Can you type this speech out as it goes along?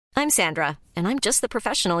I'm Sandra, and I'm just the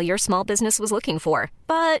professional your small business was looking for.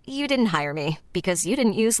 But you didn't hire me because you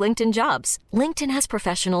didn't use LinkedIn Jobs. LinkedIn has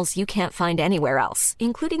professionals you can't find anywhere else,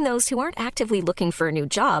 including those who aren't actively looking for a new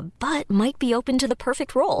job, but might be open to the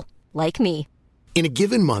perfect role, like me. In a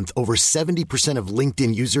given month, over 70% of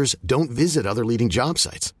LinkedIn users don't visit other leading job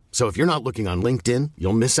sites. So if you're not looking on LinkedIn,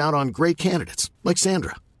 you'll miss out on great candidates like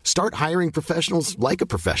Sandra. Start hiring professionals like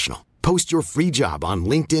a professional. Post your free job on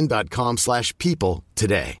linkedin.com/people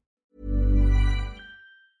today.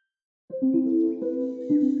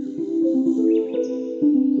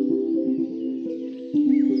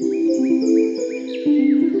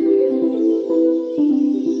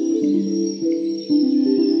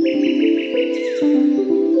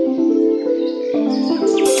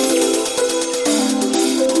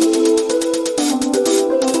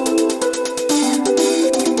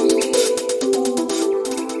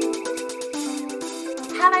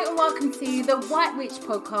 The White Witch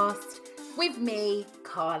podcast with me,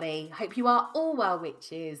 Carly. Hope you are all well,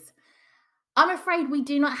 witches. I'm afraid we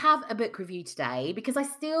do not have a book review today because I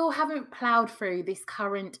still haven't ploughed through this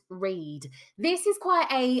current read. This is quite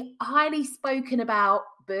a highly spoken about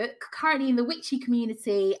book, currently in the witchy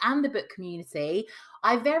community and the book community.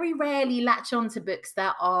 I very rarely latch on to books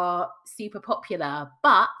that are super popular,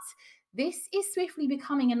 but this is swiftly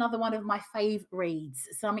becoming another one of my fave reads.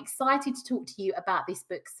 So I'm excited to talk to you about this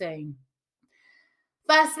book soon.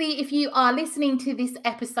 Firstly, if you are listening to this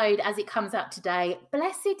episode as it comes out today,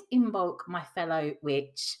 blessed Imbolc, my fellow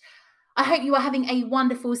witch. I hope you are having a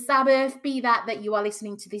wonderful Sabbath, be that you are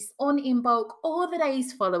listening to this on Imbolc or the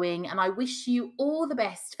days following, and I wish you all the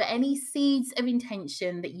best for any seeds of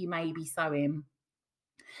intention that you may be sowing.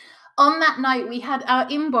 On that note, we had our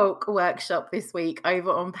Imbolc workshop this week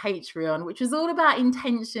over on Patreon, which was all about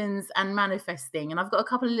intentions and manifesting, and I've got a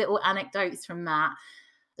couple of little anecdotes from that.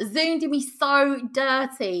 Zoom did me so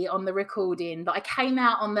dirty on the recording that I came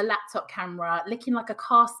out on the laptop camera looking like a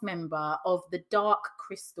cast member of the Dark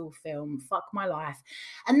Crystal film. Fuck my life.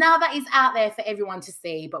 And now that is out there for everyone to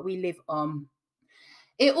see, but we live on.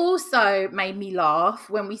 It also made me laugh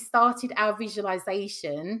when we started our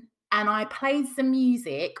visualization and I played some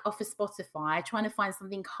music off of Spotify, trying to find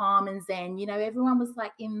something calm and zen. You know, everyone was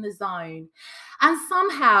like in the zone. And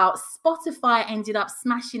somehow Spotify ended up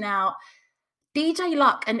smashing out DJ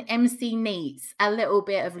Luck and MC Neats, A Little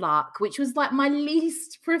Bit of Luck, which was like my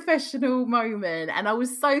least professional moment. And I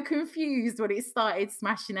was so confused when it started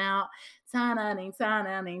smashing out.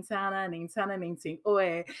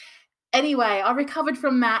 Anyway, I recovered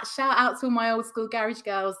from that. Shout out to all my old school garage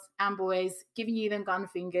girls and boys, giving you them gun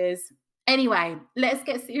fingers. Anyway, let's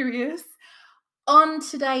get serious. On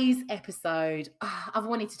today's episode, I've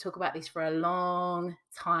wanted to talk about this for a long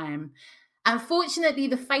time. Unfortunately,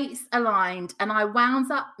 the fates aligned and I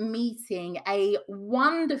wound up meeting a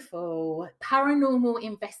wonderful paranormal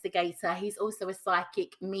investigator. He's also a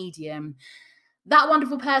psychic medium. That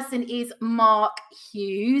wonderful person is Mark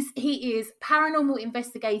Hughes. He is paranormal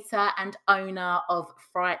investigator and owner of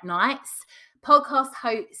Fright Nights, podcast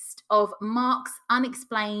host of Mark's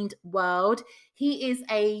Unexplained World. He is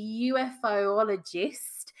a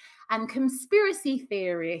UFOologist and conspiracy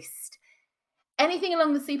theorist. Anything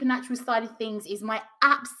along the supernatural side of things is my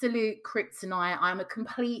absolute kryptonite. I'm a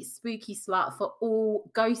complete spooky slut for all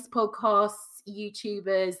ghost podcasts,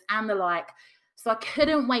 YouTubers, and the like. So I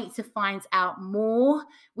couldn't wait to find out more.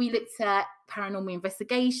 We looked at paranormal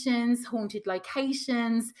investigations, haunted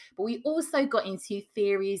locations, but we also got into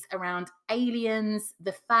theories around aliens,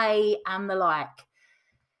 the Fae, and the like.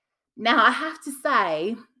 Now, I have to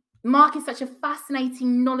say, Mark is such a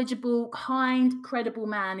fascinating, knowledgeable, kind, credible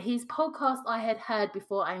man. His podcast I had heard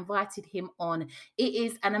before I invited him on. It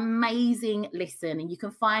is an amazing listen, and you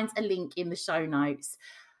can find a link in the show notes.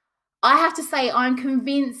 I have to say, I'm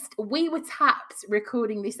convinced we were tapped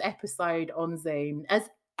recording this episode on Zoom, as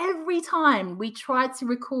every time we tried to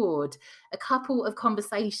record a couple of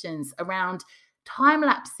conversations around time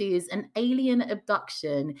lapses and alien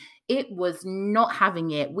abduction, it was not having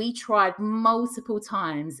it. We tried multiple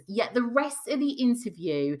times, yet the rest of the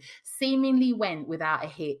interview seemingly went without a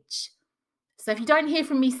hitch. So if you don't hear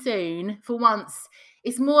from me soon, for once,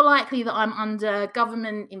 it's more likely that I'm under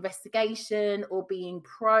government investigation or being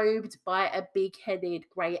probed by a big-headed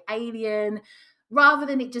grey alien, rather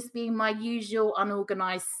than it just being my usual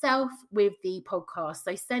unorganized self with the podcast.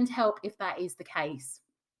 So send help if that is the case.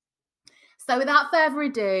 So without further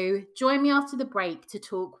ado, join me after the break to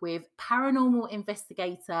talk with paranormal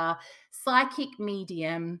investigator, psychic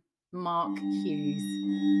medium, Mark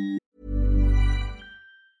Hughes.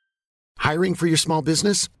 Hiring for your small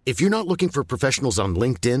business? If you're not looking for professionals on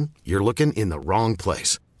LinkedIn, you're looking in the wrong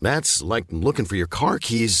place. That's like looking for your car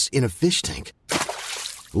keys in a fish tank.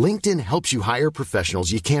 LinkedIn helps you hire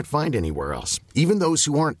professionals you can't find anywhere else, even those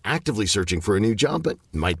who aren't actively searching for a new job but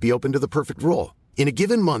might be open to the perfect role. In a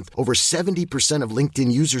given month, over 70% of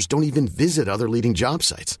LinkedIn users don't even visit other leading job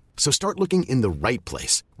sites. So start looking in the right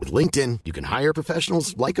place. With LinkedIn, you can hire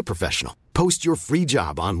professionals like a professional. Post your free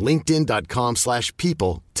job on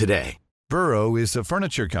linkedin.com/people today. Burrow is a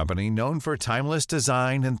furniture company known for timeless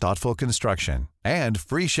design and thoughtful construction and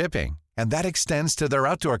free shipping, and that extends to their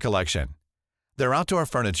outdoor collection. Their outdoor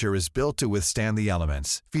furniture is built to withstand the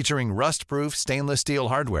elements, featuring rust-proof stainless steel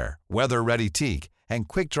hardware, weather-ready teak, and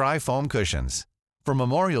quick-dry foam cushions. For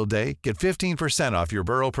Memorial Day, get 15% off your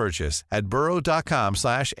Burrow purchase at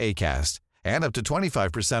burrow.com/acast and up to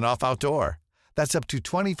 25% off outdoor. That's up to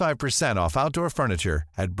 25% off outdoor furniture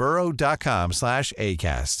at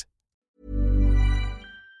burrow.com/acast.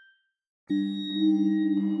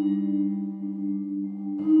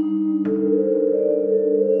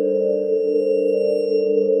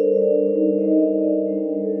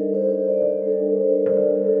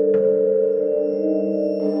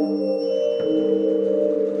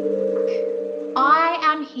 I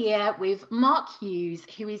am here with Mark Hughes,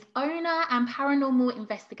 who is owner and paranormal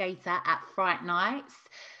investigator at Fright Nights,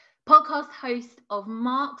 podcast host of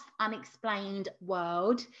Mark's Unexplained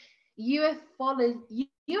World,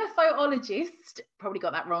 UFOologist, probably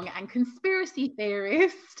got that wrong, and conspiracy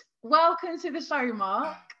theorist. Welcome to the show,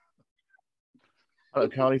 Mark. Hello,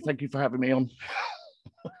 Carly. Thank you for having me on.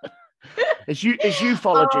 It's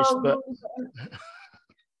ufologist, but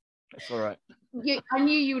that's all right. I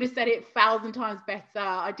knew you would have said it 1,000 times better.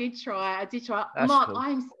 I did try. That's Mark, cool.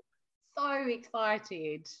 I'm so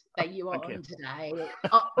excited that you are on today.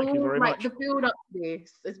 Thank you very much. The build up to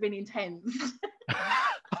this has been intense. Oh,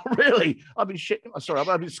 really? I've been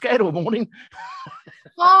I've been scared all morning.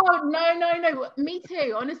 Oh, no. Me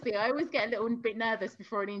too. Honestly, I always get a little bit nervous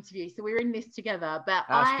before an interview. So we're in this together. But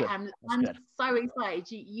I'm so excited.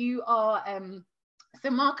 You are so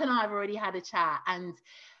Mark and I have already had a chat, and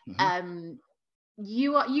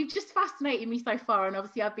you've just fascinated me so far, and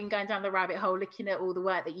obviously I've been going down the rabbit hole looking at all the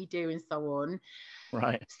work that you do and so on.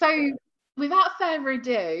 Right. So without further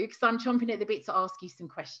ado, because I'm chomping at the bit to ask you some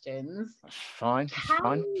questions. That's fine.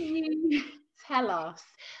 Can you tell us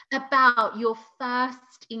about your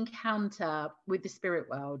first encounter with the spirit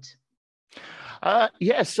world?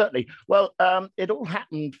 Yes, certainly. Well, it all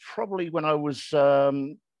happened probably when I was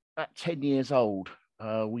about 10 years old.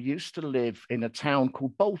 We used to live in a town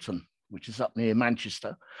called Bolton, which is up near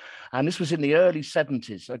Manchester. And this was in the early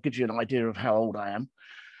 70s. That gives you an idea of how old I am.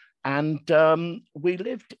 And we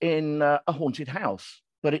lived in a haunted house,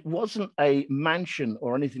 but it wasn't a mansion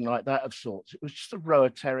or anything like that of sorts. It was just a row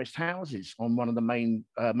of terraced houses on one of the main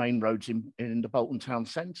roads in the Bolton town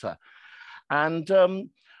centre. And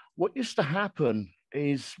what used to happen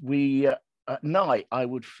is at night, I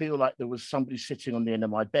would feel like there was somebody sitting on the end of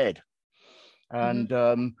my bed. And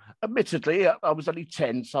admittedly, I was only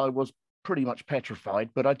 10, so I was pretty much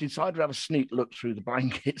petrified, but I decided to have a sneak look through the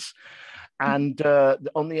blankets. And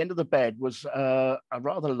on the end of the bed was a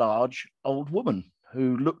rather large old woman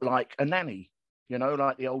who looked like a nanny,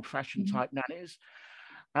 like the old-fashioned type nannies.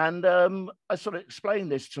 And I sort of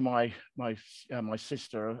explained this to my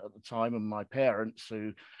sister at the time and my parents,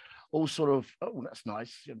 who all sort of, oh, that's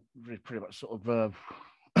nice, pretty much sort of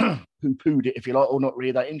poo-pooed it, if you like, or not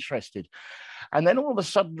really that interested. And then all of a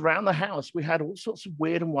sudden around the house, we had all sorts of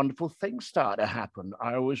weird and wonderful things start to happen.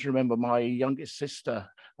 I always remember my youngest sister,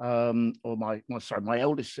 my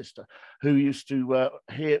eldest sister, who used to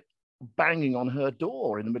hear banging on her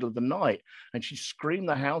door in the middle of the night, and she screamed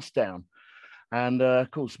the house down. And of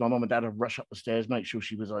course, my mum and dad would rush up the stairs, make sure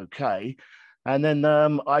she was okay. And then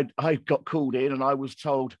I got called in, and I was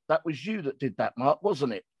told, that was you that did that, Mark,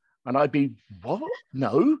 wasn't it? And I'd be, what?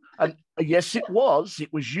 No. And yes, it was.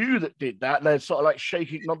 It was you that did that. And they're sort of like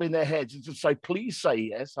shaking, nodding their heads and to say, please say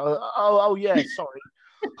yes. Oh, yeah, sorry.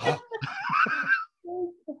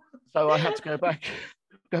 So I had to go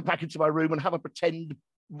back into my room and have a pretend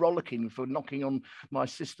rollicking for knocking on my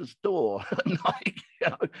sister's door at night,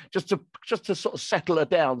 just to sort of settle her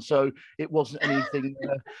down, so it wasn't anything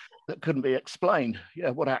that couldn't be explained.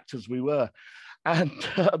 Yeah, what actors we were. And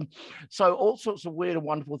so all sorts of weird and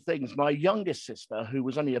wonderful things. My youngest sister, who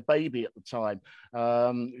was only a baby at the time,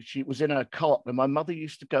 she was in her cot, and my mother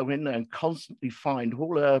used to go in there and constantly find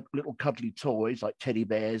all her little cuddly toys, like teddy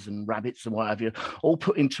bears and rabbits and what have you, all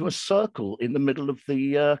put into a circle in the middle of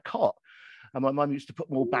the cot. And my mum used to put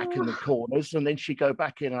them all back in the corners, and then she'd go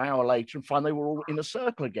back in an hour later and find they were all in a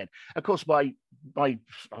circle again. Of course, my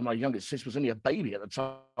youngest sister was only a baby at the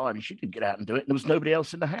time, and she didn't get out and do it. And there was nobody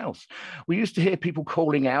else in the house. We used to hear people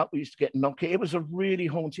calling out. We used to get knocking. It was a really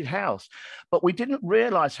haunted house, but we didn't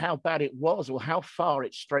realize how bad it was or how far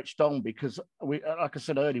it stretched on, because we, like I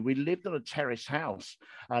said earlier, we lived in a terrace house,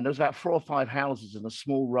 and there was about 4 or 5 houses in a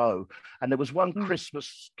small row. And there was one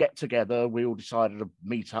Christmas get together. We all decided to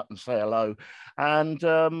meet up and say hello. And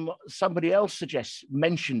somebody else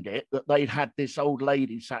mentioned it, that they'd had this old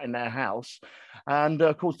lady sat in their house. And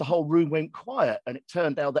of course, the whole room went quiet. And it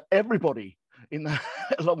turned out that everybody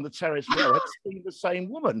along the terrace row had seen the same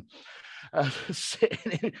woman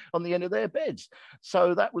sitting on the end of their beds.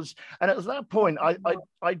 So that was, and at that point,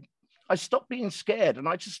 I stopped being scared, and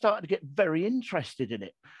I just started to get very interested in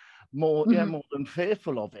it. More than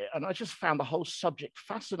fearful of it. And I just found the whole subject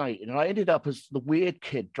fascinating. And I ended up as the weird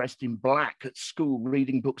kid dressed in black at school,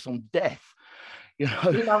 reading books on death. You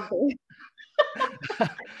know, Lovely.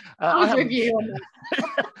 I was with you on that.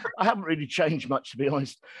 I haven't really changed much, to be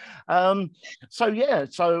honest. I mean,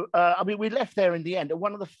 we left there in the end. And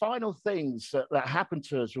one of the final things that happened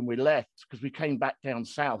to us when we left, because we came back down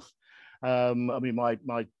south. I mean, my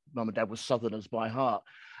mum and dad were Southerners by heart.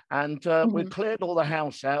 And we cleared all the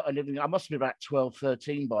house out and everything. I must have been about 12,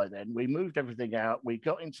 13 by then. We moved everything out. We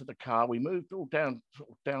got into the car. We moved all down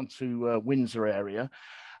to Windsor area.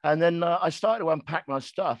 And then I started to unpack my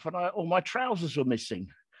stuff, and all my trousers were missing.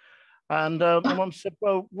 And my mum said,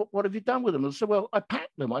 well, what have you done with them? I said, well, I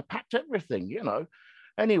packed them. I packed everything, you know.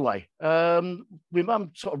 Anyway, my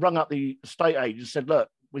mum sort of rung up the estate agent and said, look,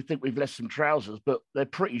 we think we've left some trousers, but they're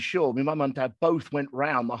pretty sure. My mum and dad both went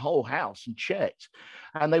round the whole house and checked.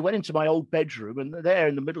 And they went into my old bedroom, and there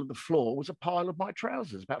in the middle of the floor was a pile of my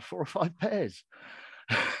trousers, about 4 or 5 pairs.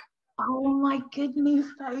 Oh my goodness,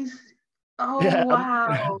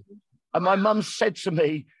 wow. And my mum said to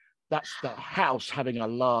me, that's the house having a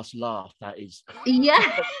last laugh, that is.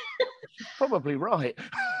 Yeah. She's probably right.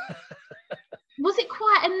 Was it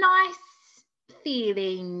quite a nice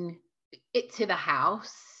feeling to the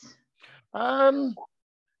house?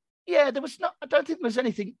 Yeah, there was not. I don't think there was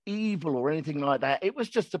anything evil or anything like that. It was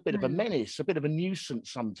just a bit of a menace, a bit of a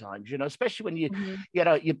nuisance sometimes, you know, especially when you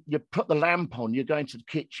put the lamp on, you go into the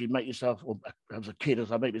kitchen, make yourself, or as a kid,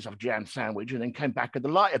 I made myself a jam sandwich, and then came back and the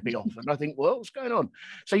light would be off. And I think, well, what's going on?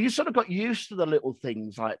 So you sort of got used to the little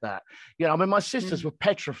things like that. You know, I mean, my sisters were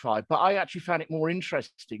petrified, but I actually found it more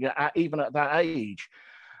interesting, even at that age.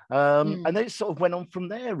 And then it sort of went on from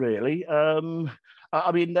there, really. I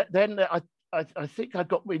mean, then I think I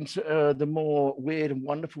got into the more weird and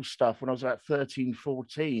wonderful stuff when I was about 13,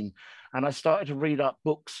 14. And I started to read up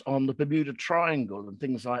books on the Bermuda Triangle and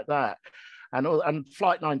things like that. And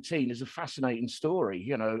Flight 19 is a fascinating story,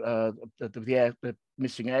 you know, the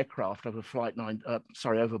missing aircraft over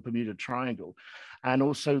over Bermuda Triangle. And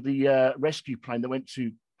also the rescue plane that went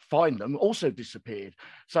to find them also disappeared.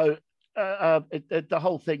 So the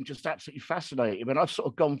whole thing just absolutely fascinating. I mean, I've sort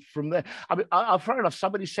of gone from there. I mean, fair enough.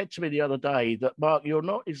 Somebody said to me the other day that, Mark, you're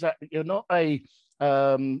not a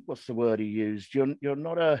what's the word he used? You're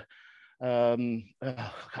not a I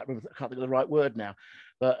can't think of the right word now.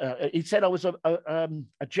 But he said I was a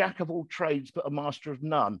jack of all trades, but a master of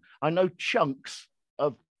none. I know chunks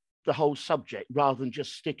of the whole subject rather than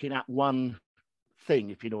just sticking at one thing,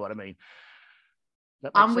 if you know what I mean.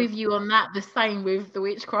 I'm with you on that. The same with the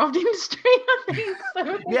witchcraft industry, I think. So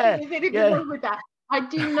there's anything wrong with that. I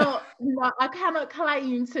do not know, I cannot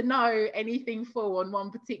claim to know anything full on one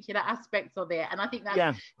particular aspect of it. And I think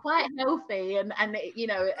that's quite healthy and you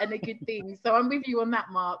know, and a good thing. So I'm with you on that,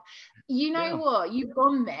 Mark. You know what? You've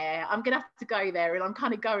gone there. I'm going to have to go there, and I'm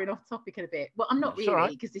kind of going off topic a bit. Well, I'm not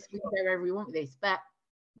really, because this we can go wherever we want with this, but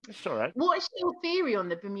it's all right. What's your theory on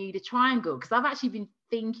the Bermuda Triangle? Because I've actually been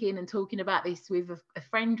thinking and talking about this with a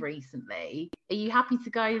friend recently. Are you happy to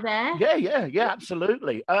go there? Yeah,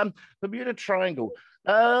 absolutely. Bermuda Triangle.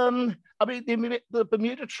 I mean, the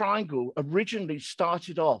Bermuda Triangle originally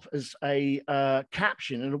started off as a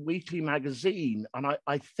caption in a weekly magazine, and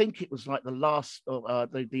I think it was like the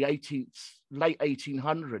late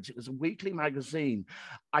 1800s. It was a weekly magazine.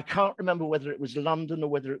 I can't remember whether it was London or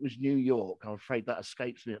whether it was New York. I'm afraid that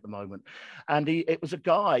escapes me at the moment. And it was a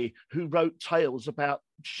guy who wrote tales about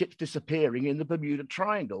ships disappearing in the Bermuda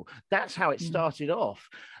Triangle. That's how it started off.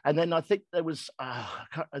 And then I think there was I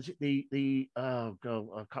can't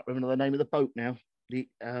remember the name of the boat now.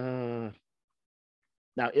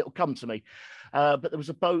 Now it'll come to me. But there was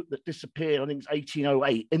a boat that disappeared, I think it's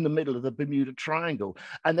 1808, in the middle of the Bermuda Triangle.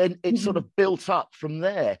 And then it sort of built up from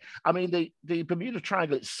there. I mean, the Bermuda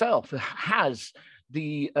Triangle itself has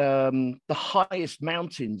the highest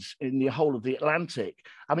mountains in the whole of the Atlantic.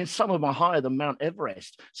 I mean, some of them are higher than Mount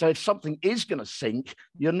Everest. So if something is going to sink,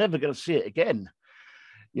 you're never going to see it again.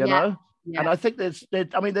 You know. Yeah. And I think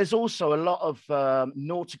there's also a lot of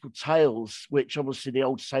nautical tales, which obviously the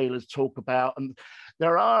old sailors talk about. And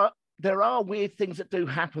there are weird things that do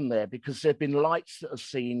happen there, because there have been lights that are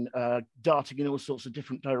seen darting in all sorts of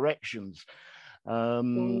different directions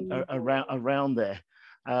around there.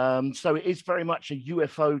 So it is very much a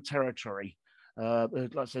UFO territory.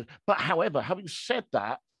 Like I said. But however, having said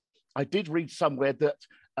that, I did read somewhere that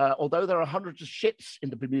although there are hundreds of ships in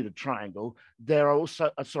the Bermuda Triangle, there are also,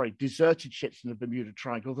 deserted ships in the Bermuda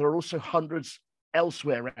Triangle. There are also hundreds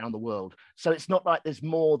elsewhere around the world. So it's not like there's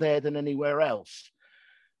more there than anywhere else.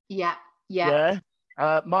 Yeah.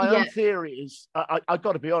 My own theory is, I've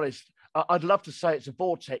got to be honest, I'd love to say it's a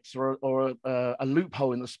vortex or a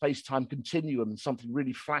loophole in the space-time continuum and something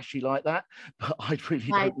really flashy like that, but I really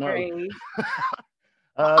don't know.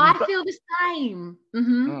 I feel the same.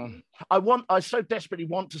 Mm-hmm. I so desperately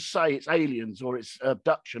want to say it's aliens or it's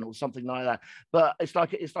abduction or something like that, but it's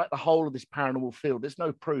like the whole of this paranormal field. There's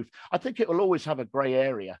no proof. I think it will always have a grey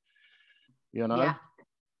area, you know. Yeah.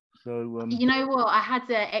 So you know what? I had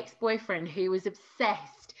an ex-boyfriend who was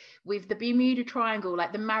obsessed with the Bermuda Triangle,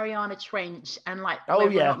 like the Mariana Trench, and like whether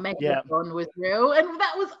or not Megalodon was real. And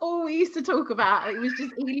that was all we used to talk about. It was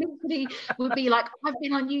just, he literally would be like, I've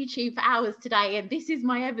been on YouTube for hours today and this is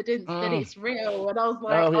my evidence that it's real. And I was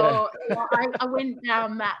like, I went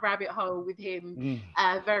down that rabbit hole with him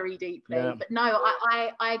very deeply. Yeah. But no,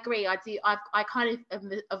 I agree. I kind of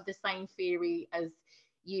am of the same theory as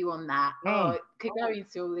you on that. I could go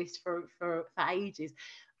into all this for ages.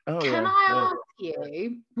 Can I ask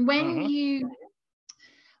you, when you,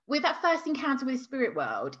 with that first encounter with the spirit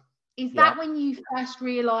world, is that when you first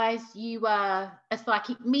realized you were a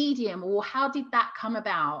psychic medium, or how did that come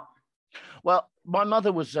about? Well, my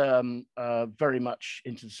mother was very much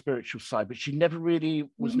into the spiritual side, but she never really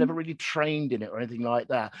was never really trained in it or anything like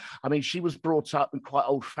that. I mean, she was brought up in quite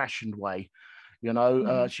old-fashioned way. You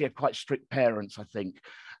know, she had quite strict parents, I think.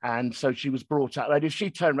 And so she was brought up. And if she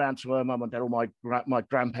turned around to her mum and dad or my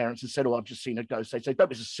grandparents and said, "Oh, I've just seen a ghost," they'd say, "Don't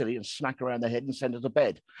be so silly," and smack her around the head and send her to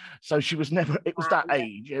bed. So she was never, it was that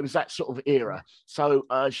age. It was that sort of era. So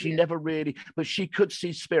she never really, but she could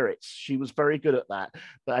see spirits. She was very good at that.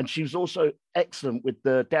 And she was also excellent with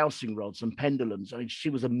the dowsing rods and pendulums. I mean, she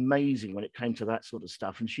was amazing when it came to that sort of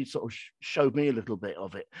stuff. And she sort of showed me a little bit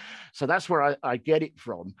of it. So that's where I get it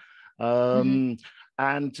from. And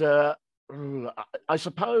I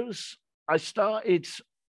suppose I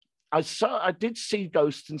did see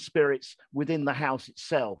ghosts and spirits within the house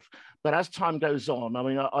itself, but as time goes on, I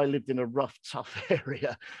mean, I lived in a rough, tough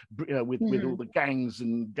area, you know, with all the gangs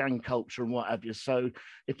and gang culture and what have you. So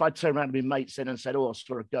if I turned around to my mates then and said, "Oh, I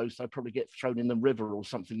saw a ghost," I'd probably get thrown in the river or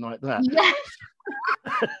something like that. Yes.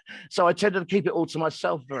 So I tended to keep it all to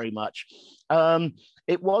myself very much.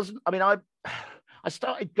 It wasn't, I mean, I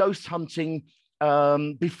started ghost hunting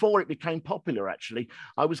before it became popular. Actually,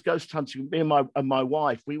 I was ghost hunting, me and my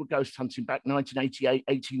wife, we were ghost hunting back 1988,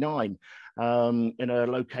 89 in a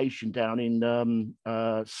location down in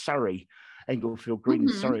Surrey, Englefield Green in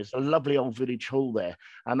Surrey. It's a lovely old village hall there.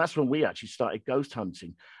 And that's when we actually started ghost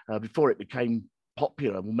hunting before it became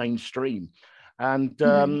popular, mainstream.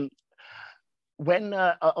 And when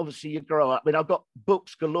obviously you grow up, I mean, I've got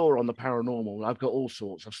books galore on the paranormal. I've got all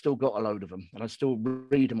sorts. I've still got a load of them, and I still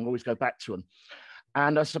read them. I always go back to them.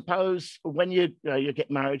 And I suppose when you get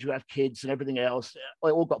married, you have kids and everything else, it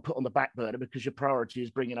all got put on the back burner because your priority is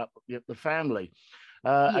bringing up the family.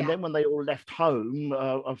 And then when they all left home,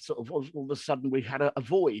 all of a sudden we had a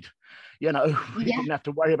void. You know, we didn't have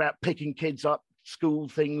to worry about picking kids up, school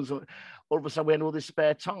things. All of a sudden we had all this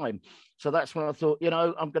spare time. So that's when I thought, you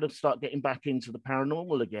know, I'm going to start getting back into the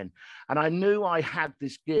paranormal again. And I knew I had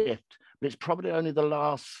this gift, but it's probably only the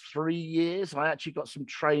last 3 years. I actually got some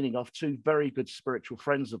training off two very good spiritual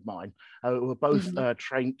friends of mine who were both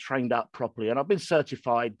trained up properly. And I've been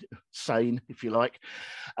certified sane, if you like.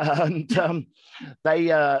 And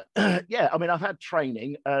they, I mean, I've had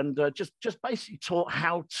training and just basically taught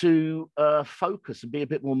how to focus and be a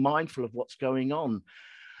bit more mindful of what's going on.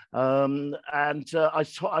 I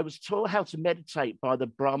was taught how to meditate by the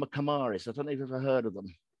Brahma Kumaris. I don't know if you've ever heard of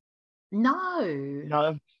them.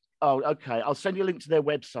 No. Oh, okay. I'll send you a link to their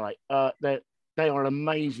website. They are an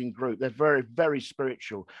amazing group. They're very, very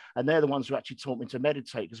spiritual, and they're the ones who actually taught me to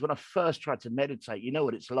meditate. Because when I first tried to meditate, you know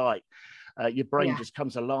what it's like. Your brain just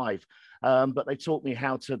comes alive. But they taught me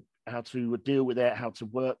how to how to deal with it, how to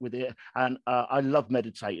work with it. And I love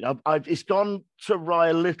meditating. It's gone to awry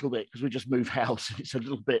a little bit because we just moved house. It's a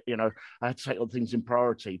little bit, you know, I had to take on things in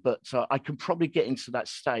priority, but I can probably get into that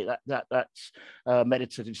state, that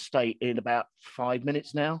meditative state in about 5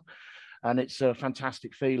 minutes now. And it's a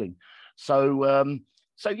fantastic feeling. So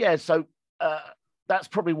that's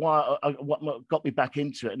probably why what got me back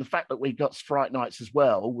into it. And the fact that we got Fright Nights as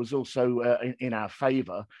well was also in our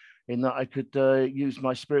favor, in that I could use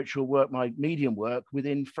my spiritual work, my medium work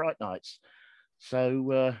within Fright Nights.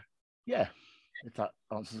 So, if that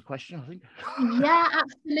answers the question, I think. Yeah,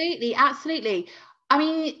 absolutely. Absolutely. I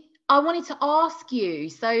mean, I wanted to ask you,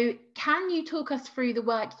 so can you talk us through the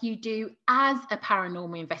work you do as a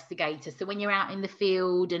paranormal investigator? So when you're out in the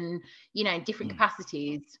field and, you know, different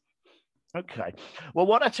capacities. Okay. Well,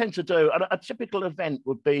 what I tend to do, a typical event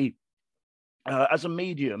would be, as a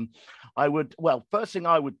medium, first thing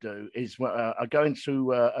I would do is I go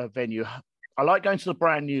into a venue. I like going to the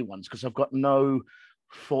brand new ones because I've got no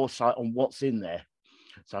foresight on what's in there.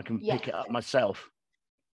 So I can pick it up myself.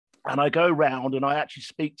 And I go around and I actually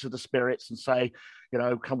speak to the spirits and say, you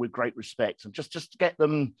know, come with great respect, and just to get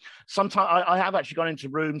them. Sometimes I have actually gone into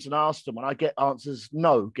rooms and asked them, and I get answers,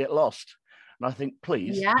 no, get lost. And I think,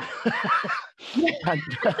 please, and,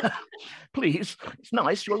 please, it's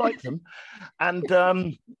nice, you'll like them. And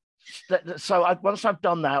so once I've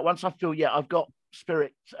done that, once I feel, I've got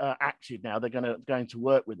spirit active now, they're going to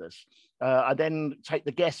work with us. I then take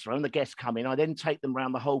the guests around, the guests come in, I then take them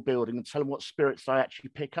around the whole building and tell them what spirits I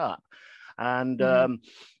actually pick up. And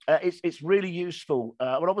it's really useful.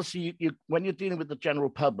 Well, obviously, you when you're dealing with the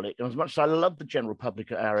general public, and as much as I love the general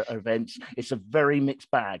public at our events, it's a very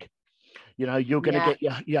mixed bag. You know, you're going to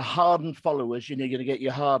get your hardened followers, you're going to get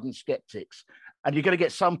your hardened skeptics, and you're going to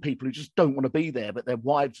get some people who just don't want to be there, but their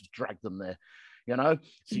wives have dragged them there, you know?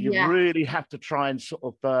 So you really have to try and sort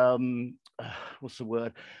of, what's the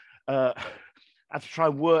word? Have to try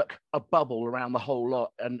and work a bubble around the whole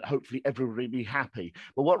lot, and hopefully everybody be happy.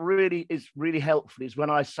 But what really is really helpful is when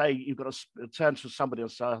I say you've got to turn to somebody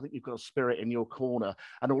and say, I think you've got a spirit in your corner,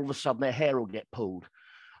 and all of a sudden their hair will get pulled.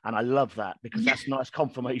 And I love that because that's nice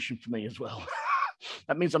confirmation for me as well.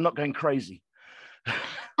 That means I'm not going crazy.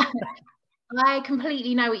 I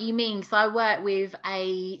completely know what you mean. So I worked with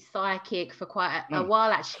a psychic for quite a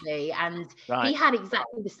while, actually, and he had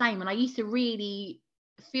exactly the same. And I used to really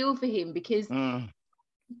feel for him because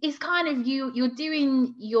it's kind of you're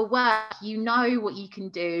doing your work, you know what you can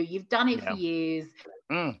do, you've done it for years.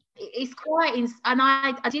 It's quite and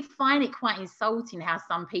I did find it quite insulting how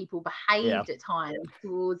some people behaved at times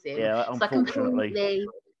towards him. So unfortunately.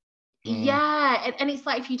 And it's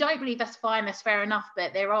like, if you don't believe, that's fine, that's fair enough,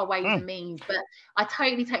 but there are ways and means. But I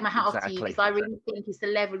totally take my hat off to you, because I really think it's a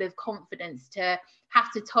level of confidence to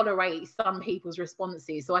have to tolerate some people's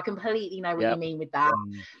responses. So I completely know what you mean with that.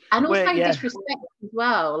 And also disrespect as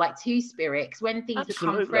well, like to spirits when things have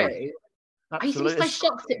come through. I used to be so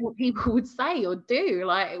shocked at what people would say or do.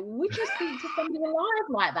 Like, would you speak to somebody alive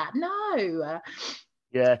like that? No.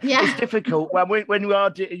 Yeah, it's difficult when you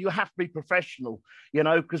are you have to be professional, you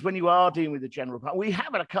know, because when you are dealing with the general public, we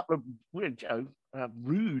have had a couple of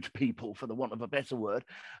rude people, for the want of a better word,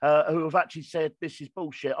 who have actually said, this is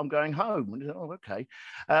bullshit, I'm going home. And okay.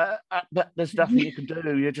 But there's nothing you can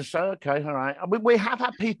do. You just say, okay, all right. I mean, we have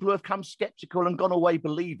had people who have come skeptical and gone away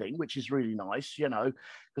believing, which is really nice, you know,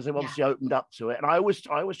 because they've obviously opened up to it. And I always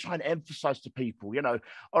try and emphasize to people, you know,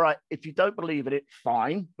 all right, if you don't believe in it,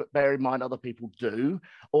 fine, but bear in mind other people do.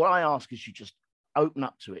 All I ask is you just open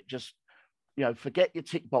up to it. Just, you know, forget your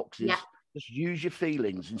tick boxes. Yeah. Just use your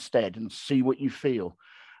feelings instead and see what you feel.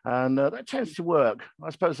 And that tends to work. I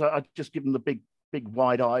suppose I just give them the big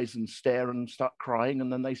wide eyes and stare and start crying.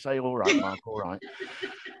 And then they say, all right, Mark, all right.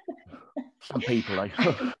 Some people,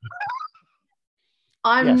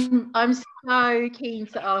 I'm so keen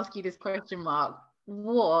to ask you this question, Mark.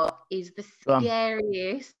 What is the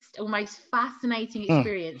scariest or most fascinating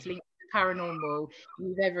experience linked to paranormal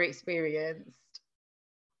you've ever experienced?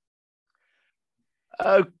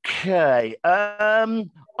 Okay. All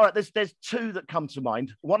right. There's two that come to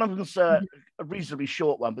mind. One of them's a reasonably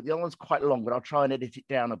short one, but the other one's quite long. But I'll try and edit it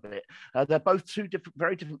down a bit. They're both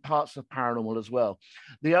very different parts of paranormal as well.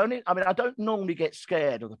 I don't normally get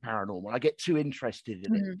scared of the paranormal. I get too interested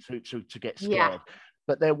in it to get scared. Yeah.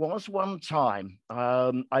 But there was one time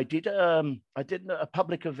I did a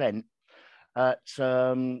public event at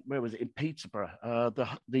where was it, in Peterborough,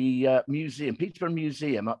 the museum, Peterborough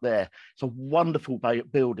Museum up there. It's a wonderful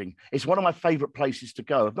building. It's one of my favorite places to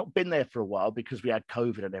go. I've not been there for a while because we had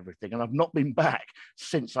COVID and everything, and I've not been back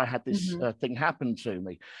since I had this thing happen to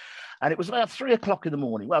me. And it was about 3 o'clock in the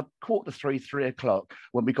morning, well, 2:45, 3 o'clock,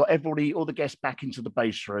 when we got all the guests back into the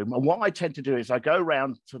base room. And what I tend to do is I go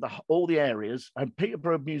around to all the areas, and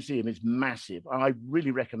Peterborough Museum is massive. And I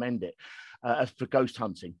really recommend it as for ghost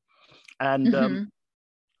hunting. And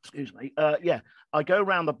excuse me, I go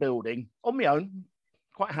around the building on my own,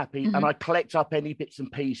 quite happy, and I collect up any bits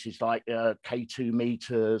and pieces like K2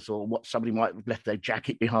 meters or what somebody might have left their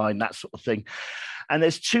jacket behind, that sort of thing. And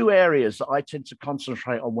there's 2 areas that I tend to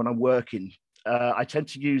concentrate on when I'm working. I tend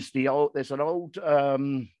to use there's an old, what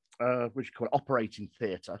do you call it, operating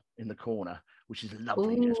theatre in the corner, which is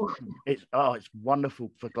lovely. It's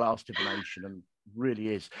wonderful for glass divination, and really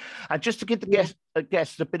is. And just to give the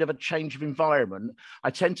guests a bit of a change of environment, I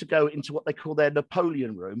tend to go into what they call their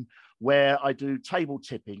Napoleon room, where I do table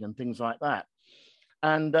tipping and things like that.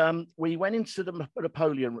 And we went into the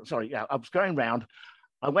Napoleon. I was going round.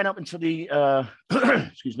 I went up into the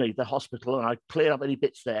the hospital, and I cleared up any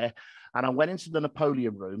bits there. And I went into the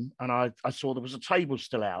Napoleon room, and I saw there was a table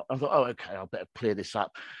still out. I thought, oh, okay, I'll better clear this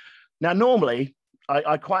up. Now, normally,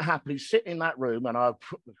 I quite happily sit in that room, and I'll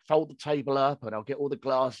fold the table up, and I'll get all the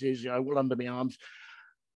glasses, all under my arms.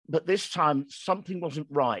 But this time, something wasn't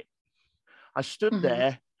right. I stood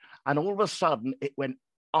there, and all of a sudden, it went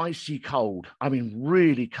icy cold. I mean,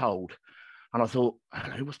 really cold. And I thought, I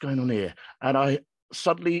don't know what's going on here. And I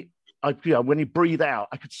suddenly, when you breathe out,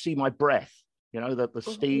 I could see my breath, the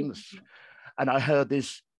steam. And I heard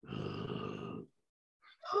this.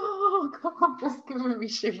 Oh God, that's giving me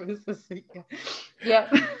shivers. Yeah.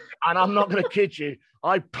 And I'm not going to kid you.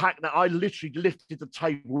 I packed that. I literally lifted the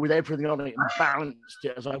table with everything on it and balanced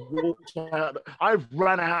it as I walked out. I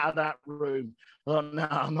ran out of that room. Oh no,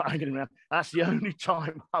 I'm not hanging around. That's the only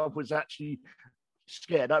time I was actually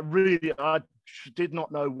scared. I did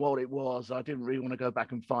not know what it was. I didn't really want to go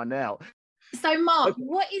back and find out. So, Mark,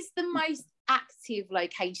 what is the most active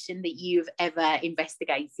location that you've ever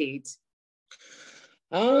investigated?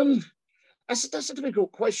 That's a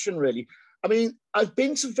difficult question, really. I mean, I've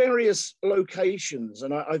been to various locations,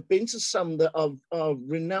 and I've been to some that are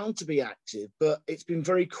renowned to be active, but it's been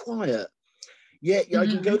very quiet. Yet I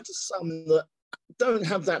can go to some that don't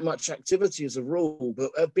have that much activity as a rule,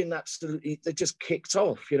 but have been they just kicked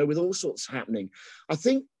off, with all sorts happening. I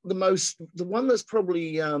think the one that's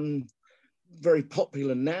probably very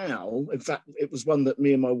popular now, in fact, it was one that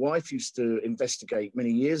me and my wife used to investigate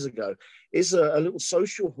many years ago, is a little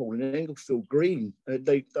social hall in Englefield Green. I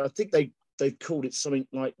think they've called it something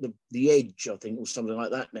like the Edge, I think, or something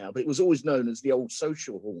like that now, but it was always known as the old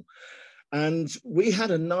social hall. And we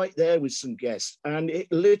had a night there with some guests, and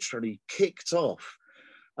it literally kicked off.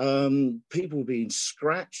 People being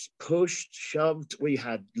scratched, pushed, shoved. We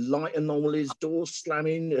had light anomalies, doors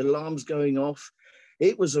slamming, alarms going off.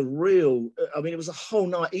 It was it was a whole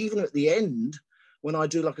night. Even at the end, when I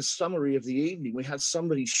do like a summary of the evening, we had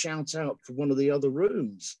somebody shout out from one of the other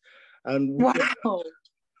rooms. And wow.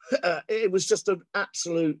 It was just an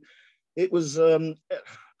absolute, it was a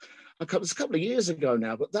couple of years ago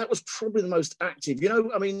now, but that was probably the most active.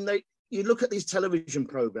 You look at these television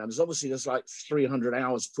programs, obviously there's like 300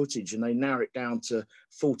 hours footage, and they narrow it down to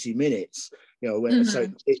 40 minutes, so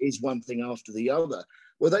it is one thing after the other.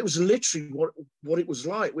 Well, that was literally what it was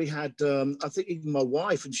like. We had, I think even my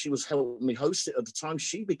wife, and she was helping me host it at the time,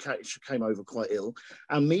 she came over quite ill.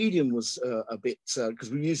 Our medium was a bit,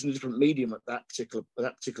 because we were using a different medium at that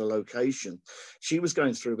particular location. She was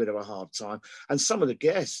going through a bit of a hard time. And some of the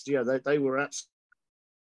guests, they were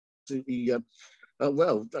absolutely,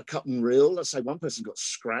 a cut and reel. Let's say one person got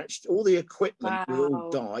scratched. All the equipment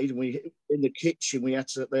all died. And in the kitchen,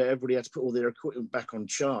 everybody had to put all their equipment back on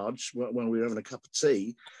charge when we were having a cup of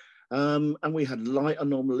tea. And we had light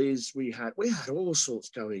anomalies. We had all sorts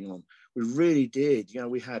going on. We really did.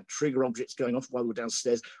 We had trigger objects going off while we were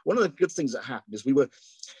downstairs. One of the good things that happened is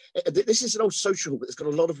this is an old social hall, but it's got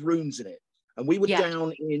a lot of rooms in it. And we were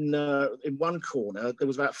down in one corner. There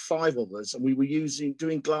was about 5 of us, and we were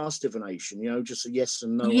doing glass divination, just a yes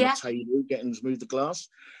and no on a table, getting to move the glass.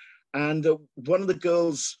 And one of the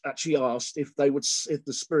girls actually asked if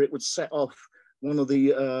the spirit would set off one of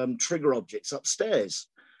the trigger objects upstairs.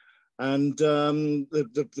 And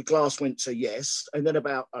the glass went to yes. And then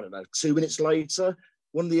about, 2 minutes later,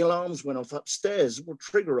 one of the alarms went off upstairs, were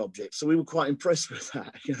trigger objects. So we were quite impressed with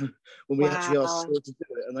that, when we actually asked her to do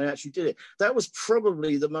it, and they actually did it. That was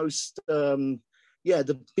probably the most, the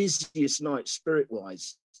busiest night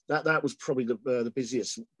spirit-wise That was probably the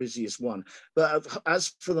busiest one. But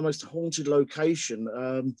as for the most haunted location,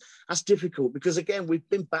 that's difficult because again we've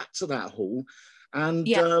been back to that hall, and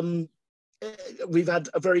we've had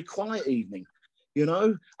a very quiet evening. You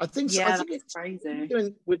know, I think it's crazy.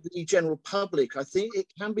 With the general public, I think it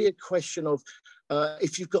can be a question of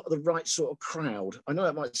if you've got the right sort of crowd. I know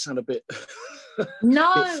that might sound a bit.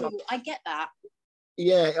 No, I get that.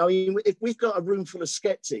 Yeah, I mean, if we've got a room full of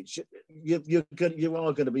skeptics, you are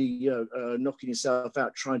going to be knocking yourself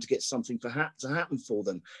out trying to get something to happen for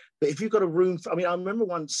them. But if you've got a room, I remember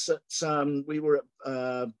once at, we were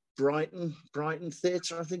at Brighton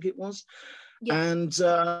Theatre, I think it was. Yeah.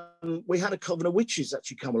 And we had a coven of witches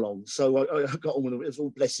actually come along. So I got on with it. It was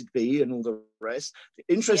all Blessed Be and all the rest.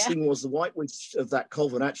 Interesting was the white witch of that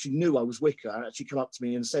coven actually knew I was Wicca and actually come up to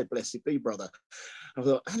me and said, "Blessed be, brother." I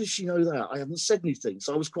thought, how does she know that? I haven't said anything.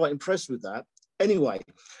 So I was quite impressed with that. Anyway,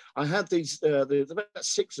 I had these, about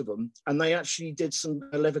 6 of them, and they actually did some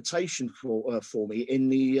levitation for me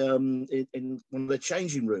in in one of the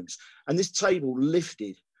changing rooms. And this table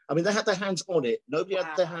lifted. I mean, they had their hands on it. Nobody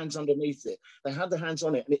had their hands underneath it. They had their hands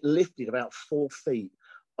on it, and it lifted about 4 feet.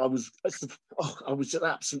 I was just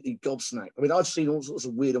absolutely gobsmacked. I mean, I've seen all sorts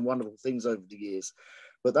of weird and wonderful things over the years,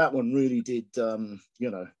 but that one really did, I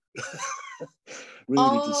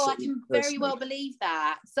can very well believe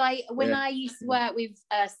that. So when I used to work with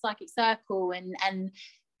Psychic Circle, and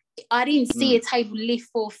I didn't see a table lift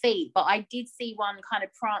 4 feet, but I did see one kind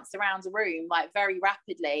of prance around the room like very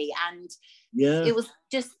rapidly, and it was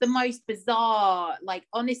just the most bizarre, like,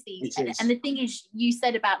 honestly. And the thing is, you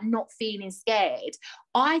said about not feeling scared.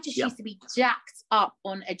 I just used to be jacked up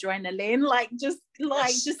on adrenaline, just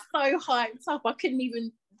so hyped up. I couldn't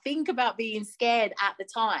even think about being scared at the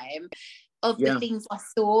time of the things I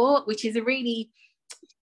saw, which is a really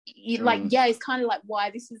it's kind of like why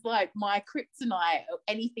this is like my kryptonite or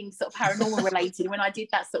anything sort of paranormal related when I did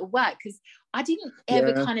that sort of work, because I didn't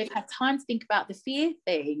ever kind of have time to think about the fear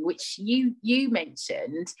thing, which you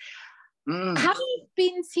mentioned. Have you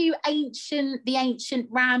been to the ancient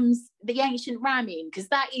Ramin? Because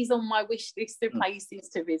that is on my wish list of places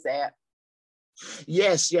to visit.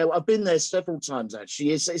 Yes, I've been there several times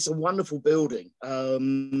actually. It's a wonderful building.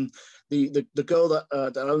 The girl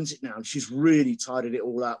that owns it now, she's really tidied it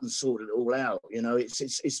all up and sorted it all out. You know,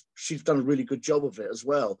 she's done a really good job of it as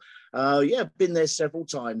well. Been there several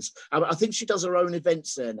times. I think she does her own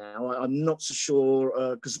events there now. I'm not so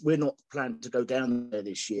sure because we're not planning to go down there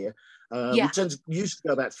this year. We used to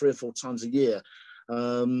go about 3 or 4 times a year.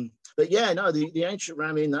 But the ancient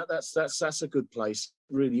Ramin, that's a good place.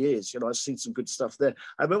 It really is. You know, I've seen some good stuff there.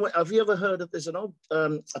 I remember, have you ever heard of, there's an old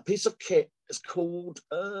a piece of kit. It's called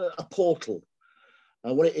a portal.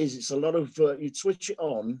 What it is, it's a lot of you switch it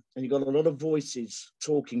on and you've got a lot of voices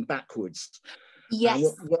talking backwards. Yes.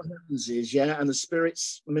 What happens is, and the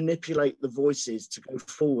spirits manipulate the voices to go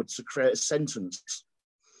forward to create a sentence.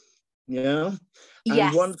 Yeah. And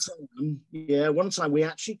yes. one time we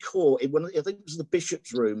actually caught it. I think it was the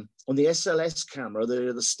bishop's room on the SLS camera.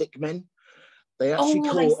 The stick men. They actually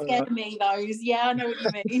caught. They scared me. Those. Yeah, I know what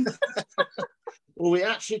you mean. Well, we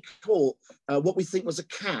actually caught what we think was a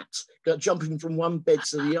cat jumping from one bed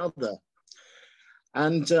to the other.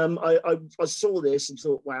 And I saw this and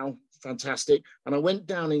thought, wow, fantastic. And I went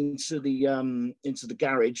down into the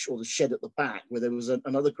garage or the shed at the back where there was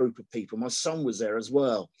another group of people. My son was there as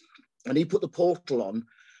well. And he put the portal on,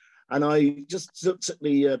 and I just looked at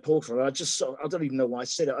the portal. And I don't even know why I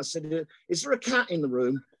said it. I said, "Is there a cat in the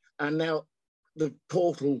room?" And now the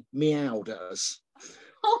portal meowed at us.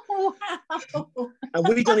 Oh, wow. And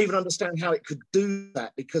we don't even understand how it could do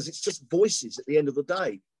that because it's just voices at the end of the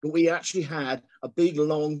day. But we actually had a big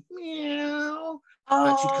long meow.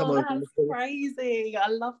 Actually come over. That's crazy. I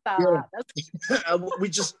love that. Yeah. we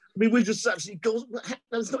just actually go.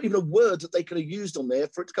 There's not even a word that they could have used on there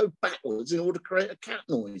for it to go backwards in order to create a cat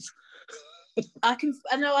noise. I can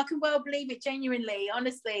well believe it. Genuinely,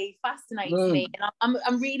 honestly, fascinates me, and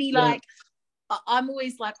I'm really like. I'm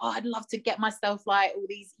always like, I'd love to get myself like all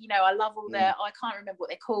these, I love all I can't remember what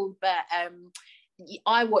they're called, but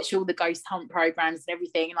I watch all the ghost hunt programs and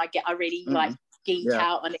everything, and I really like geek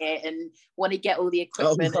out on it and want to get all the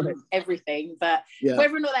equipment and everything, but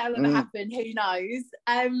whether or not that'll ever happen, who knows.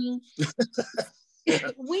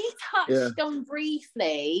 We touched on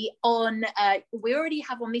briefly on we already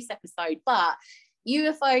have on this episode, but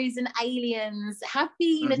UFOs and aliens have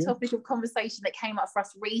been a topic of conversation that came up for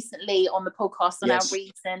us recently on the podcast on our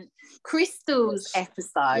recent Crystals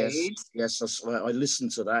episode. Yes, I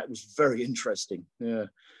listened to that. It was very interesting. Yeah.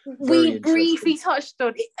 We briefly touched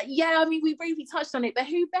on it. Yeah, I mean, we briefly touched on it, but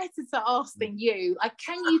who better to ask than you? Like,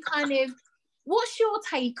 can you kind of what's your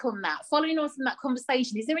take on that? Following on from that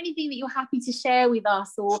conversation, is there anything that you're happy to share with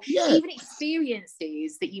us, or even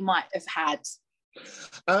experiences that you might have had?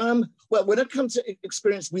 Well, when it comes to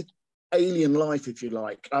experience with alien life, if you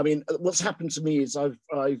like, I mean, what's happened to me is I've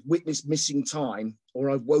witnessed missing time, or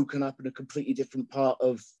I've woken up in a completely different part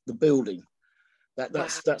of the building.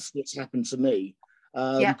 That's what's happened to me.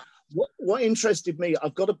 What interested me,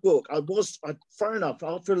 I've got a book. Fair enough,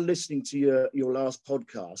 after listening to your last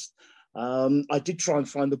podcast, I did try and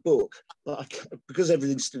find the book, but because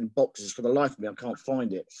everything's still in boxes, for the life of me, I can't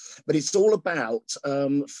find it. But it's all about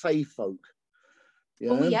fae folk.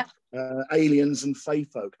 Aliens and fae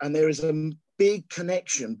folk, and there is a big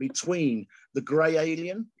connection between the grey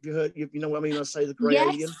alien. You heard, you know what I mean? I say the grey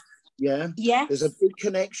alien. There's a big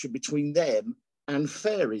connection between them and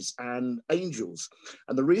fairies and angels.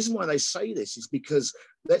 And the reason why they say this is because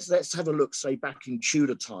let's have a look, say back in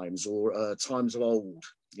Tudor times, or times of old,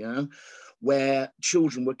 where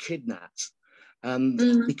children were kidnapped.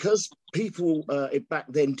 And because people back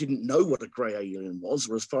then didn't know what a grey alien was,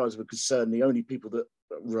 or as far as we're concerned, the only people that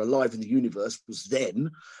were alive in the universe was them,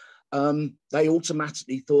 they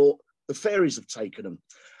automatically thought the fairies have taken them.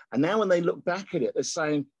 And now when they look back at it, they're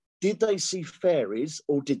saying, did they see fairies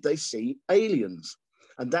or did they see aliens?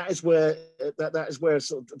 And that is where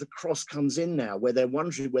sort of the cross comes in now, where they're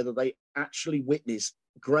wondering whether they actually witnessed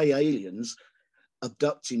grey aliens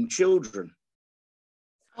abducting children.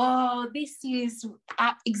 Oh, this is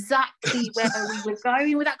exactly where we were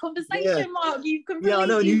going with that conversation, Mark. You completely I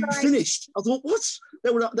know, and you finished. I thought, what?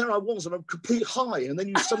 There I was on a complete high, and then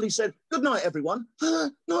you suddenly said, good night, everyone.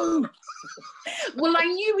 No. Well, I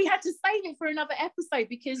knew we had to save it for another episode,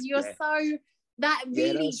 because you're so... That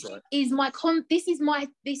really is this is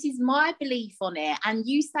my belief on it. And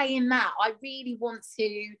you saying that, I really want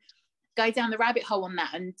to go down the rabbit hole on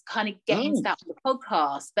that and kind of get into that on the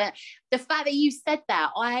podcast. But the fact that you said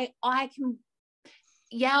that, I can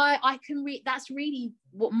read. That's really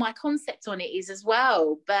what my concept on it is as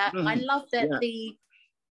well. But I love that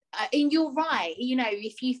and you're right. You know,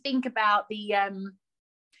 if you think about the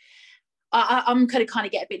I'm going to kind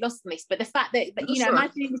of get a bit lost in this, but the fact that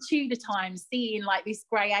imagine in the Tudor times seeing like this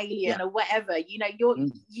grey alien or whatever, it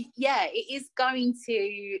is going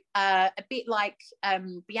to a bit like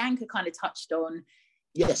Bianca kind of touched on.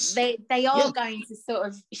 Yes, they are going to sort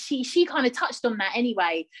of. She kind of touched on that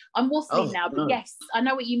anyway. I'm waffling now, but yes, I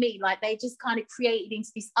know what you mean. Like they just kind of created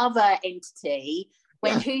into this other entity.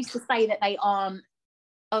 When who's to say that they aren't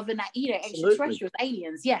of an extraterrestrials,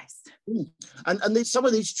 aliens? Yes. And some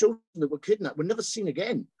of these children that were kidnapped were never seen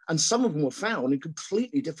again, and some of them were found in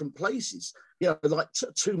completely different places, like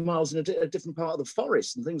 2 miles in a different part of the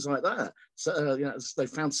forest and things like that. So they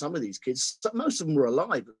found some of these kids. Most of them were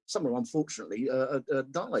alive, but some of them unfortunately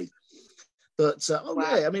died. But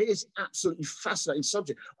I mean, it's absolutely fascinating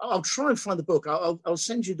subject. I'll try and find the book. I'll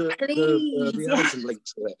send you the Amazon link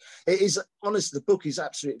to it. It is, honestly, the book is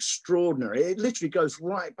absolutely extraordinary. It literally goes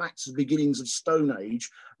right back to the beginnings of Stone Age,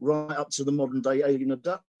 right up to the modern day alien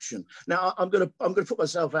abduction. Now, I'm going to put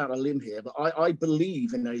myself out on a limb here, but I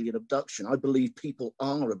believe in alien abduction. I believe people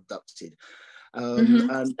are abducted,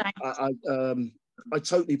 and I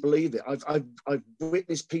totally believe it. I've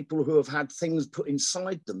witnessed people who have had things put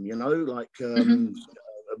inside them, like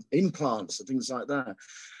implants and things like that.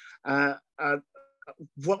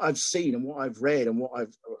 What I've seen and what I've read and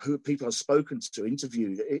who people I've spoken to,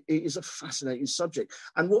 interviewed, it is a fascinating subject.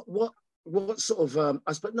 And what sort of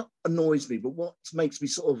I suppose not annoys me, but what makes me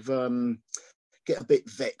sort of get a bit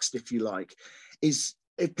vexed, if you like, is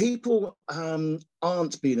if people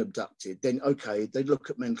aren't being abducted, then okay, they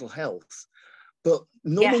look at mental health. But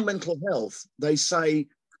normal mental health, they say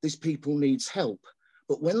these people needs help.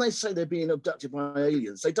 But when they say they're being abducted by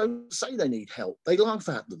aliens, they don't say they need help. They laugh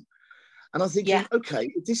at them. And I'm thinking, okay,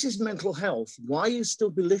 if this is mental health, why are you still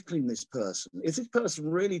belittling this person? If this person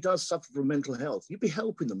really does suffer from mental health, you'd be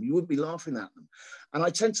helping them. You wouldn't be laughing at them. And I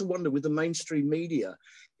tend to wonder with the mainstream media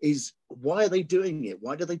is why are they doing it?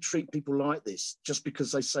 Why do they treat people like this just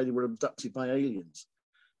because they say they were abducted by aliens?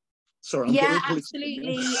 Sorry, I'm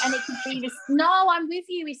absolutely. And it could be this. No, I'm with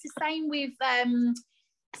you. It's the same with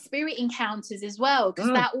spirit encounters as well, because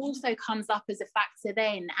that also comes up as a factor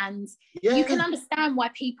then. And you can understand why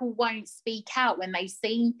people won't speak out when they've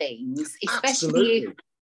seen things, especially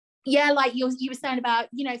like you were saying about,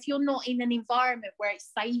 if you're not in an environment where it's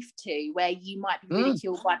safe where you might be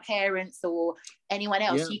ridiculed by parents or anyone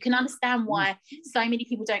else, you can understand why so many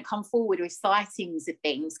people don't come forward with sightings of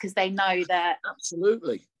things, because they know that.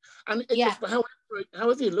 Absolutely. And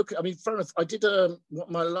however you look at, I mean, fair enough. I did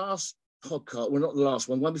my last podcast, well, not the last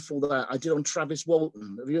one before that, I did on Travis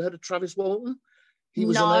Walton. Have you heard of Travis Walton? He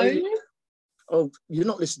was Oh, you're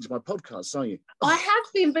not listening to my podcast, are you? I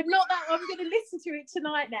have been, but not that. I'm going to listen to it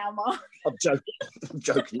tonight now, Mark. I'm joking. I'm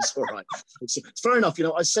joking. It's all right. It's fair enough. You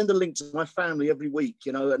know, I send a link to my family every week,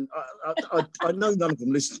 you know, and I know none of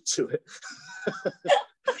them listen to it.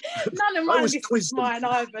 None of mine listen to mine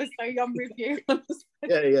either, so I'm with you.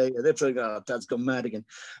 Yeah. They're saying, "Oh, Dad's gone mad again."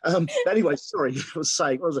 Anyway, sorry. I was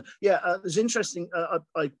saying, what was it? Yeah, it's interesting.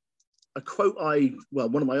 A quote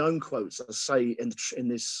one of my own quotes I say in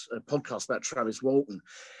this podcast about Travis Walton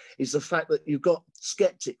is the fact that you've got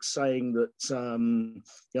skeptics saying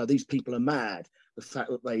that these people are mad. The fact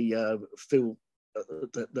that they feel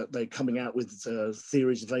that they're coming out with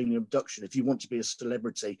theories of alien abduction. If you want to be a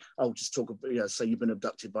celebrity, I'll just talk about, say you've been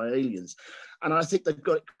abducted by aliens. And I think they've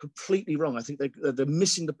got it completely wrong. I think they're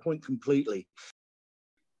missing the point completely.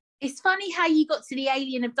 It's funny how you got to the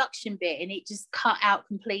alien abduction bit and it just cut out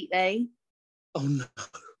completely. Oh, no.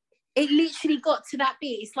 It literally got to that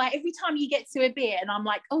bit. It's like every time you get to a bit and I'm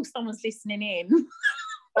like, oh, someone's listening in.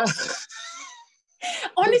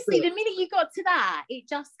 Honestly, the minute you got to that, it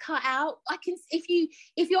just cut out. I can,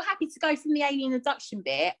 if you're happy to go from the alien abduction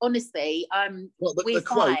bit, honestly, we're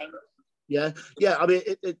fine. Yeah. I mean,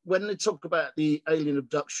 when they talk about the alien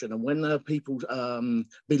abduction and when people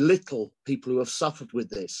belittle people who have suffered with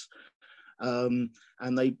this, and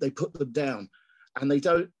they put them down, and they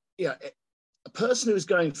don't. Yeah, a person who is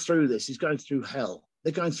going through this is going through hell.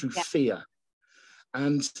 They're going through fear,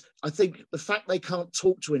 and I think the fact they can't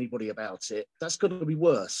talk to anybody about it, that's got to be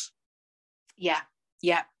worse. Yeah.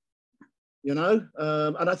 You know,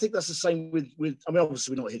 and I think that's the same with. I mean,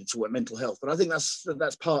 obviously, we're not here to talk about mental health, but I think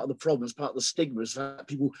that's part of the problem. It's part of the stigma is that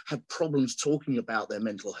people have problems talking about their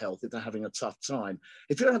mental health if they're having a tough time.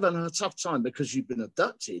 If you're having a tough time because you've been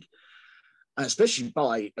abducted, especially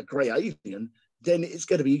by a grey alien, then it's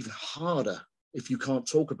going to be even harder if you can't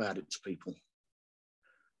talk about it to people.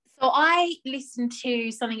 So I listened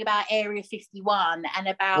to something about Area 51 and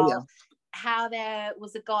about how there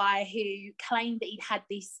was a guy who claimed that he'd had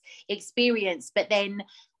this experience, but then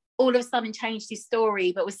all of a sudden changed his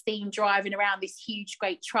story, but was seen driving around this huge,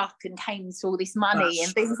 great truck and came to all this money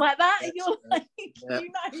and things like that. And you're like, you know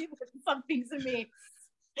that something's amiss.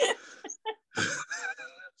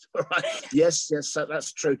 All right. Yes,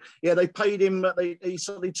 that's true. Yeah, they paid him. He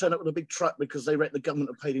suddenly turned up with a big truck because they reckon the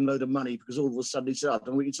government had paid him a load of money because all of a sudden he said, I don't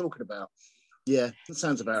know what you're talking about. Yeah, that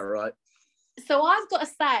sounds about right. So I've got to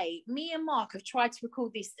say, me and Mark have tried to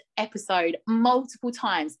record this episode multiple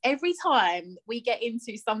times. Every time we get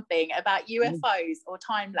into something about UFOs or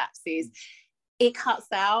time lapses, it cuts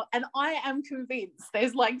out. And I am convinced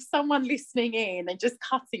there's like someone listening in and just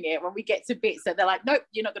cutting it when we get to bits that they're like, nope,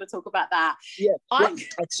 you're not going to talk about that. Yeah.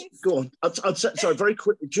 Go on. I'd say, sorry, very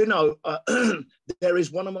quickly. Do you know, there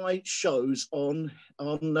is one of my shows on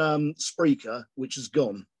Spreaker, which has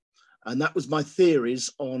gone. And that was my theories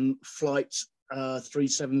on flight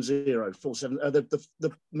 370,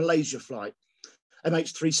 the Malaysia flight,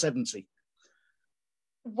 MH370.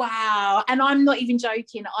 Wow. And I'm not even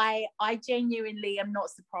joking. I genuinely am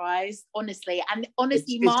not surprised, honestly. And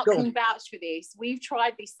honestly, Mark can vouch for this. We've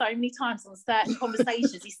tried this so many times on certain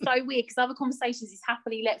conversations. It's so weird because other conversations he's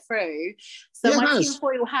happily let through. So my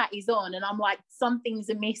tinfoil hat is on and I'm like,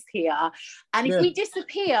 something's amiss here. And if we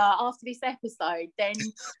disappear after this episode, then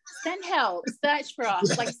send help, search for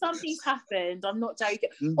us. Like something's happened. I'm not joking.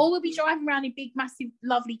 Or we'll be driving around in big, massive,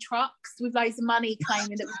 lovely trucks with loads of money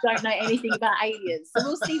claiming that we don't know anything about aliens. So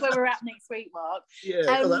we'll see where we're at next week, Mark. Yeah,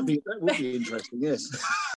 that would be interesting, yes.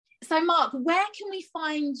 So, Mark, where can we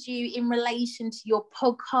find you in relation to your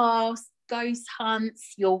podcast, ghost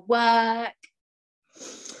hunts, your work?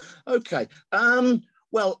 Okay.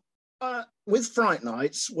 With Fright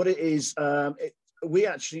Nights, what it is,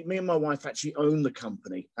 me and my wife actually own the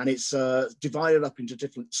company, and it's divided up into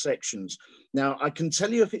different sections. Now, I can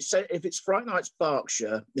tell you if it's Fright Nights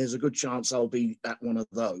Berkshire, there's a good chance I'll be at one of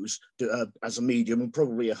those as a medium and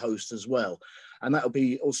probably a host as well. And that'll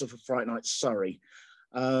be also for Fright Nights Surrey.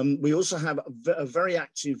 We also have a very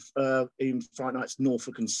active in Fright Nights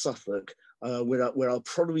Norfolk and Suffolk, where I'll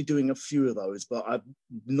probably be doing a few of those, but I've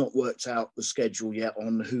not worked out the schedule yet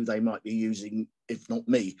on who they might be using, if not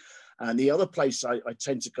me. And the other place I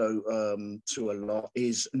tend to go to a lot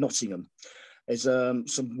is Nottingham. There's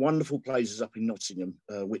some wonderful places up in Nottingham,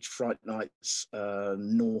 which Fright Nights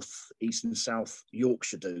North, East and South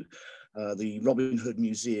Yorkshire do. The Robin Hood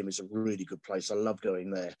Museum is a really good place. I love going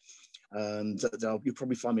there. And you'll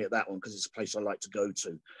probably find me at that one because it's a place I like to go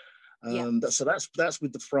to. So that's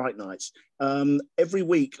with the Fright Nights. Every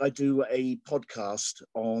week I do a podcast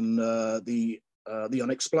on the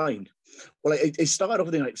unexplained. Well, it started off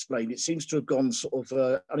with the unexplained. It seems to have gone sort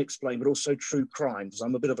of unexplained, but also true crime, because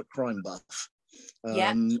I'm a bit of a crime buff.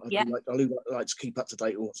 I like to keep up to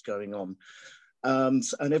date with what's going on.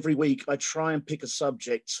 And every week I try and pick a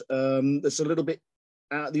subject that's a little bit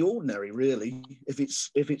out of the ordinary, really. If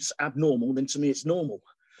it's abnormal, then to me it's normal.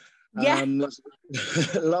 Yeah.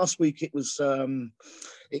 Last week it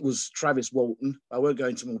was Travis Walton. I won't go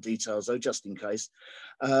into more details though, just in case.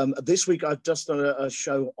 This week I've just done a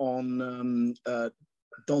show on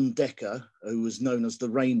Don Decker, who was known as the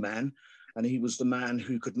Rain Man, and he was the man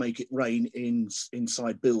who could make it rain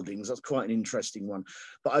inside buildings. That's quite an interesting one.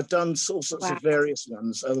 But I've done all sorts of various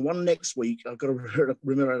ones. The one next week, I've got to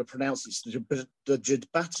remember how to pronounce this, the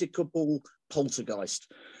Judbaticable Poltergeist,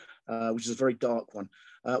 which is a very dark one.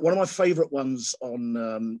 One of my favourite ones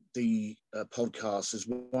on the podcast is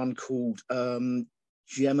one called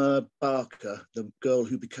Gemma Barker, the girl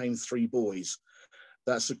who became 3 boys.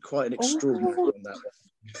 That's quite an extraordinary one, that one.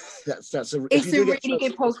 It's a really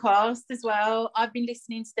good podcast as well. I've been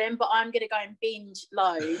listening to them, but I'm going to go and binge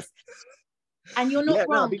loads. And you're not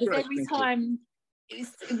wrong, because every time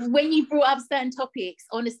when you brought up certain topics,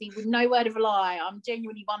 honestly, with no word of a lie, I'm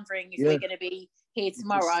genuinely wondering if we're going to be here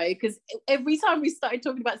tomorrow, because every time we started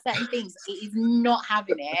talking about certain things, it is not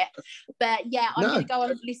having it. But yeah, I'm going to go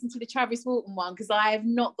and listen to the Travis Walton one, because I have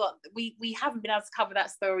not got, we haven't been able to cover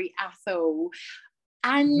that story at all.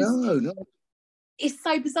 And no. It's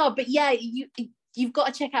so bizarre, but yeah, you've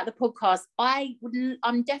got to check out the podcast. I'm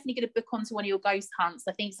definitely going to book onto one of your ghost hunts.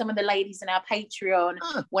 I think some of the ladies in our Patreon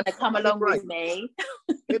want to come along with me.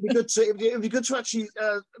 It'd be good to actually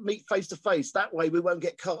meet face to face. That way, we won't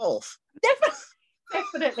get cut off.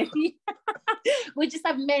 Definitely. We'll just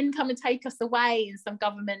have men come and take us away in some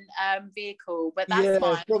government vehicle, but that's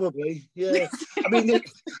fine. Probably. Yeah. I mean,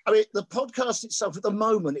 the podcast itself at the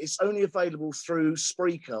moment, it's only available through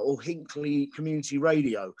Spreaker or Hinckley Community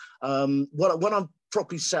Radio. When I'm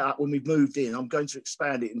properly set up, when we've moved in, I'm going to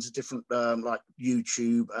expand it into different like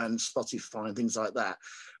YouTube and Spotify and things like that.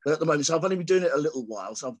 But at the moment, so I've only been doing it a little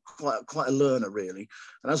while, so I'm quite a learner, really.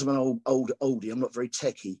 And as I'm an oldie, I'm not very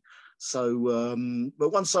techie. So, but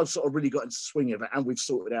once I've sort of really got into the swing of it and we've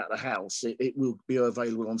sorted out the house, it will be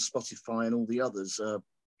available on Spotify and all the others.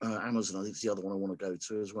 Amazon, I think, is the other one I want to go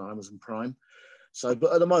to as well, Amazon Prime. So,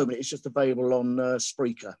 but at the moment, it's just available on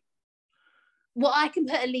Spreaker. Well, I can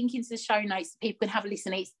put a link into the show notes so people can have a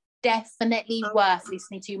listen. It's definitely worth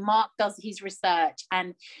listening to. Mark does his research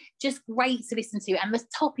and just great to listen to. And the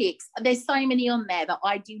topics, there's so many on there that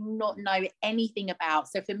I do not know anything about.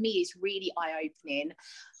 So for me, it's really eye-opening.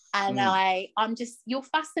 And I'm just, you're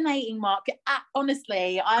fascinating, Mark.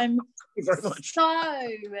 Honestly, I'm so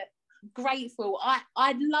grateful.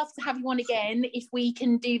 I'd love to have you on again if we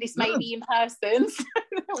can do this maybe in person.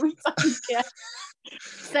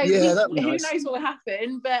 So who knows what will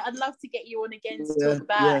happen, but I'd love to get you on again to talk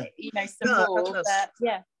about some more.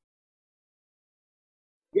 But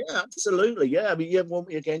absolutely. Yeah, I mean, you want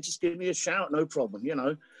me again, just give me a shout, no problem,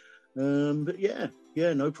 but yeah,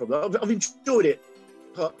 no problem. I've enjoyed it,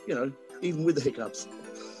 but even with the hiccups.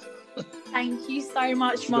 Thank you so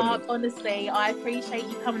much, Mark. Honestly, I appreciate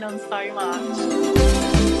you coming on so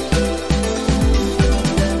much.